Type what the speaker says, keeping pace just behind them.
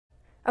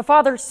A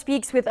father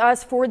speaks with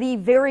us for the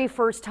very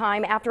first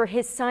time after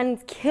his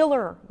son's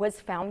killer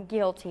was found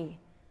guilty.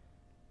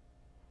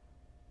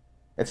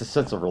 It's a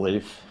sense of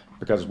relief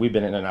because we've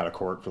been in and out of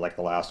court for like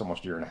the last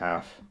almost year and a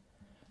half.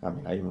 I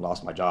mean, I even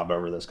lost my job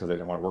over this because they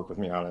didn't want to work with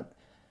me on it.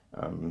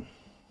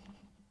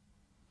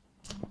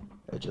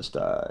 It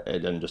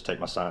didn't just take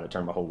my son, it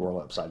turned my whole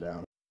world upside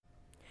down.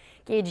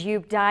 Gage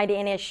Eup died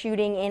in a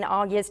shooting in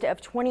August of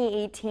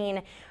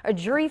 2018. A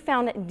jury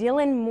found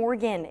Dylan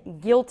Morgan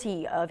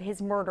guilty of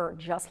his murder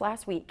just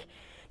last week.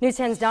 News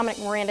 10's Dominic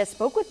Miranda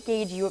spoke with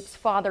Gage Eup's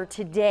father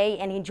today,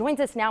 and he joins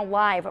us now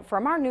live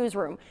from our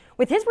newsroom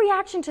with his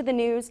reaction to the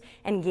news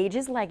and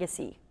Gage's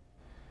legacy.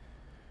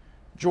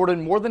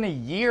 Jordan, more than a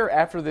year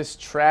after this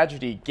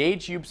tragedy,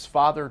 Gage Eup's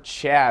father,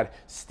 Chad,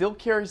 still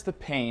carries the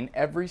pain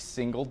every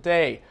single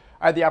day.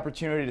 I had the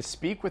opportunity to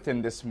speak with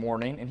him this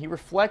morning, and he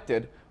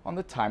reflected on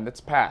the time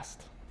that's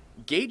passed.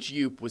 Gage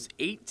Eup was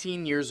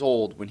 18 years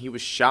old when he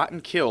was shot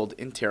and killed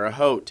in Terre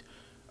Haute.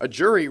 A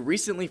jury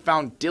recently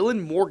found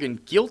Dylan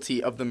Morgan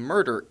guilty of the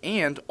murder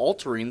and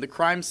altering the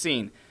crime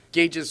scene.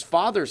 Gage's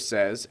father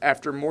says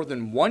after more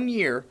than 1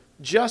 year,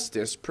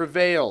 justice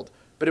prevailed,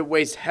 but it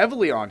weighs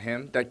heavily on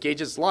him that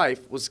Gage's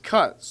life was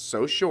cut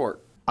so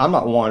short. I'm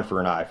not one for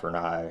an eye for an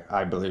eye.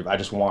 I believe I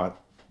just want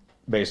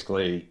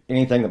basically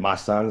anything that my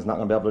son's not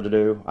going to be able to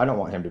do, I don't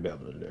want him to be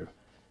able to do.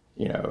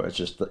 You know, it's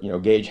just, you know,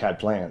 Gage had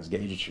plans.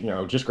 Gage, you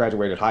know, just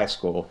graduated high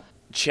school.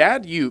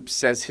 Chad Eup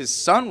says his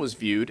son was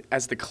viewed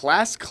as the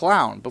class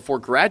clown before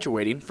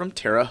graduating from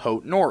Terre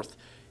Haute North.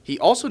 He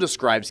also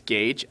describes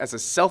Gage as a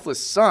selfless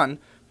son,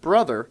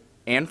 brother,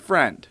 and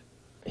friend.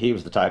 He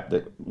was the type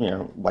that, you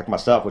know, like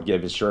myself, would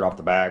give his shirt off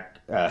the back,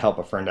 help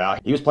a friend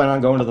out. He was planning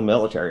on going to the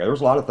military. There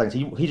was a lot of things.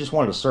 He just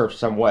wanted to serve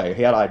some way.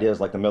 He had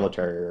ideas like the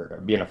military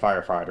or being a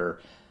firefighter.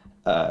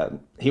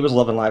 He was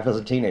living life as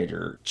a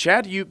teenager.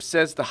 Chad Eup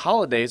says the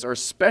holidays are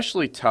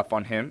especially tough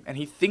on him, and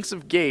he thinks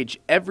of Gage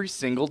every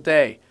single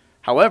day.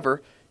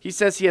 However, he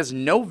says he has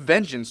no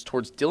vengeance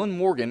towards Dylan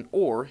Morgan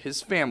or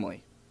his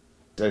family.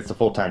 It's a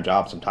full-time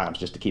job sometimes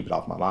just to keep it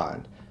off my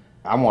mind.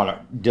 I want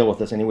to deal with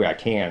this any way I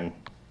can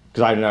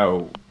because I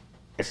know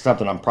it's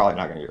something I'm probably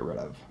not going to get rid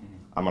of.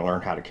 I'm going to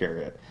learn how to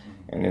carry it.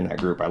 And in that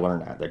group, I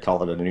learned that. They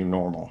call it a new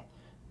normal.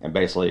 And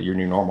basically, your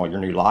new normal, your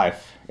new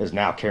life is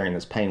now carrying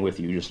this pain with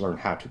you. You just learn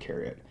how to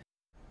carry it.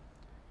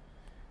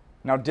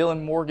 Now,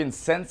 Dylan Morgan's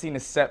sentencing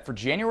is set for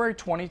January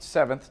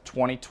 27th,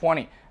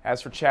 2020.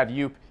 As for Chad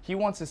Eup, he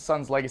wants his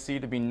son's legacy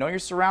to be know your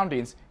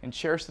surroundings and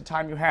cherish the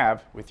time you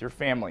have with your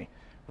family.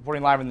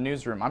 Reporting live in the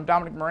newsroom, I'm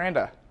Dominic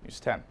Miranda, News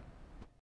 10.